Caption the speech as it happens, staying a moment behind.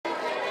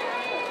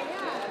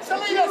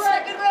Selena,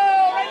 second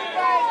row, right in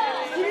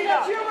front. Selena,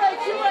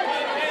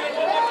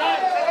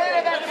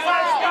 that's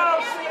fine.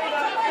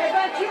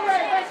 That's you,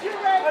 Ray. That's you,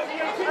 Ray.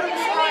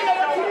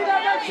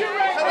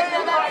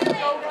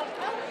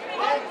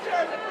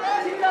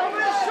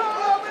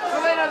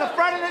 Selena,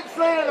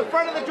 the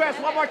front of the dress.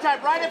 One more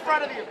time, right in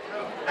front of you.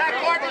 That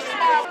gorgeous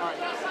smile.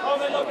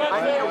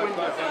 I need a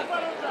window.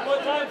 One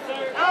time,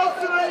 sir.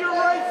 Elson on your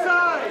right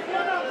side.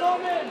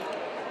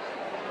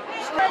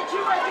 Straight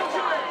you, Ray.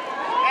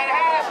 And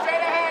Hannah,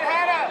 straight ahead,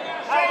 Hannah.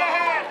 Straight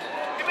ahead.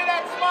 Give me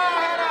that smile,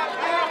 Hannah.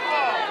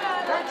 Beautiful.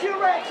 That's you,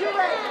 Ray.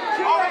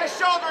 Over the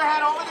shoulder,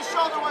 Hannah. Over the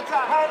shoulder one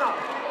time. Hannah.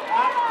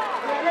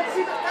 Let's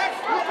see the next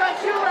one.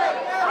 That's you, Ray.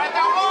 Right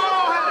there.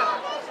 Oh, Hannah.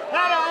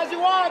 Hannah, as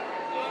you walk.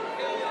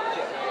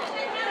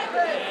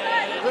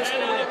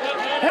 Kristen,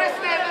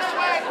 this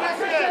way,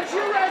 Kristen. That's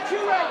you, Ray.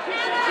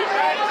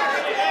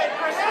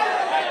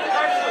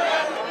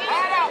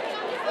 Hannah.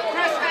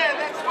 Kristen,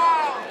 that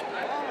smile.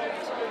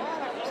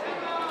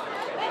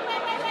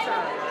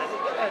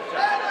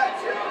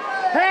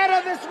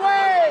 Hannah, this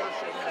way.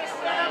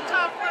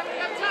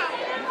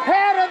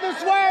 Hannah,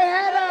 this way,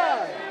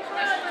 Hannah.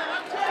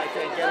 I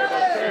can't get her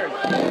that turn.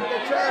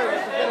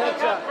 It's a good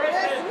headshot.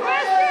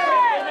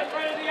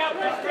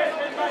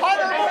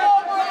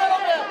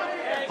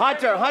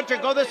 Hunter,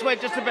 go this way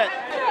just a bit.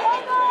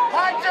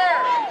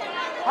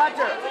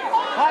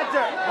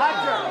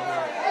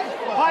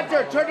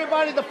 Hunter, turn your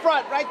body to the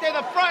front. Right there,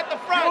 the front.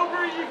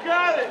 Over, you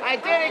got it. I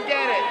didn't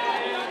get it.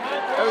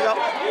 There we go.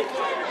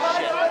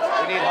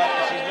 We need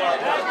Hunter. She's more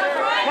important.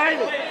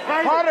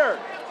 Hunter.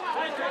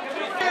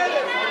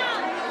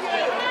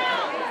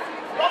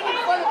 Right in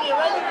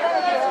front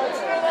of you.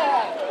 Straight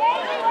ahead.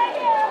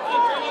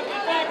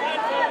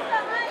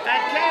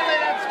 And Cailee,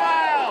 that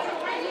smile.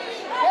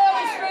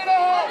 Cailee, straight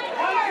ahead.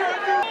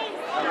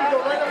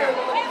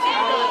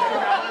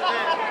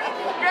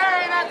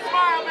 Barry, that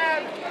smile,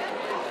 man.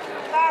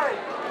 Sorry.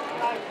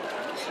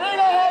 Straight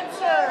ahead,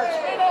 sir.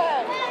 Straight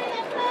ahead.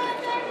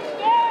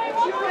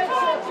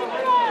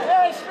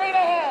 Barry, straight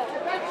ahead.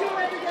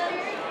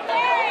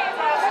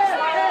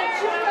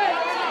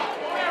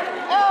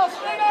 Elle,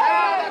 straight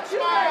ahead. That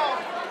smile.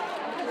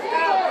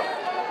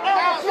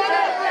 Elle, straight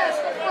ahead.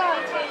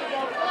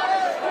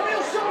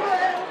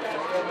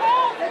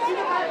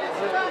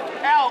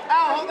 Elle,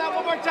 hold that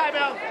one more time,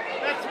 Elle.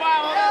 That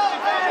smile, hold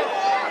that.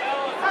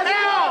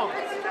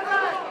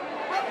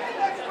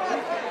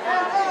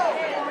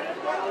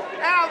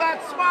 Elle, that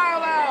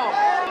smile, Elle.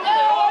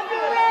 On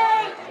your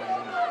right.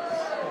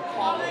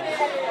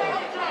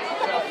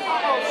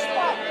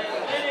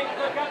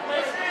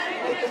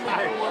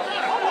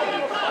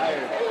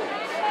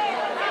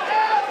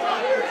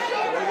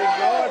 Everything's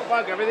going,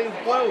 fuck, everything's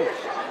blue.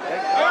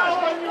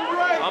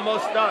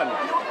 Almost done.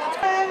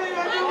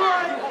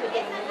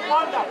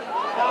 Wanda.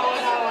 No.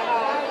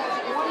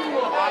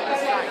 Wanda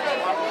Sykes.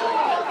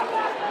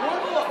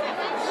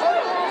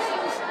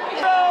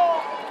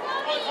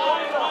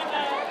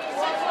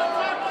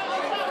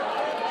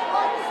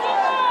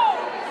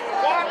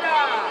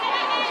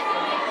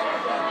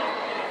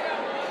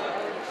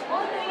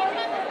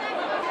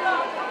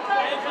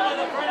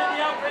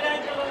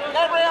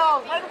 Gabriel,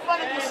 right in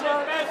front of you, sir.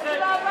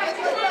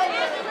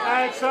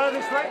 Alright, sir,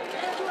 this way.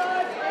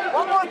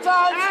 One more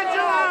time,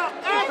 Angela!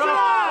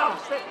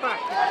 Step back.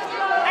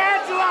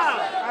 Angela!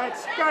 Alright,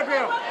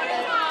 Gabriel.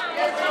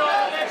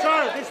 Sir,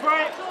 this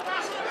way.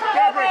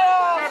 Gabriel,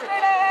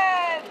 straight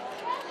ahead!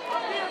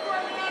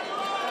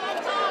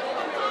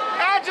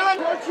 Angela!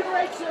 What's your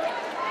right, sir?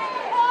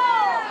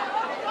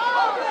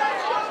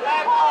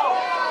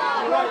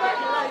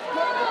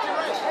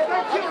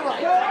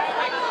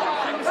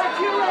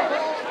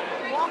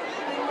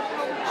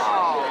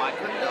 Oh, I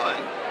couldn't do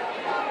it.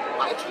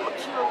 Why'd you look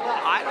to your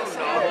left? I don't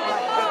know.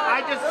 I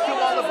just threw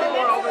all the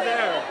people over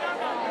there.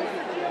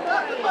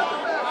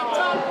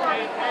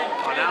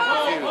 Oh, now I'm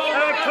confused.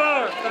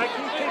 Car. Back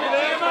you take it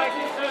there. Back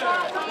you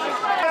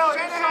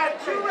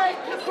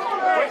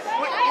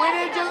We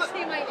need you.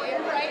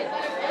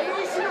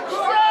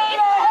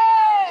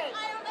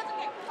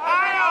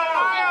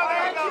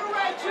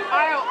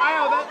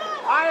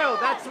 Ayo,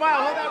 that smile,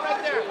 hold that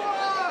right there.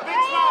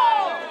 Big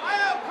smile.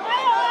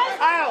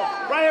 Ayo,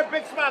 right here,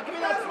 big smile. Give me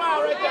that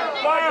smile right there.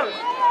 Ayo.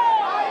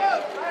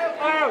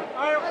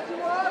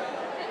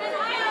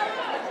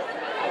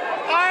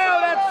 Ayo,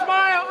 that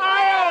smile,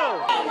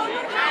 Ayo.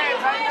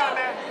 James, how you doing,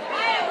 man?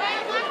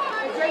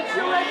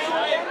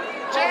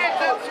 James,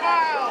 that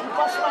smile. You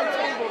bust my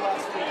table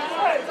last week.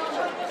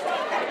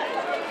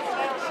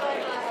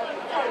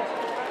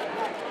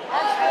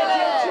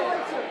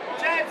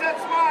 James, that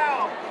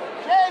smile.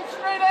 James,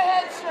 straight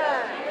ahead, sir.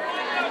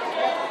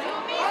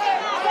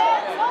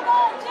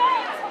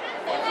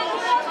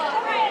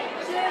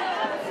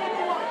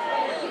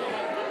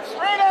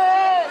 Straight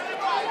ahead.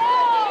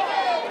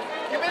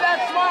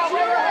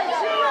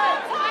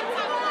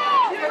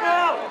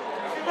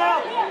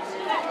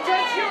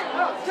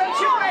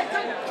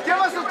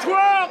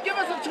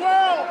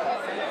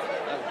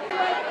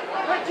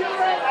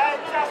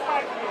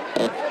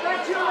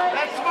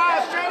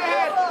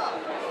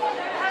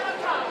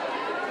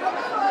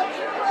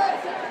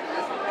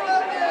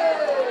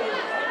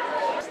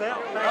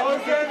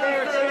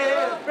 there, straight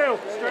ahead. Bill,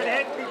 straight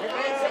ahead.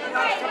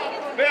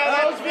 Bill,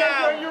 That's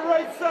on your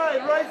right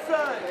side, right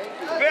side.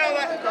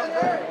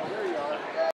 Bill,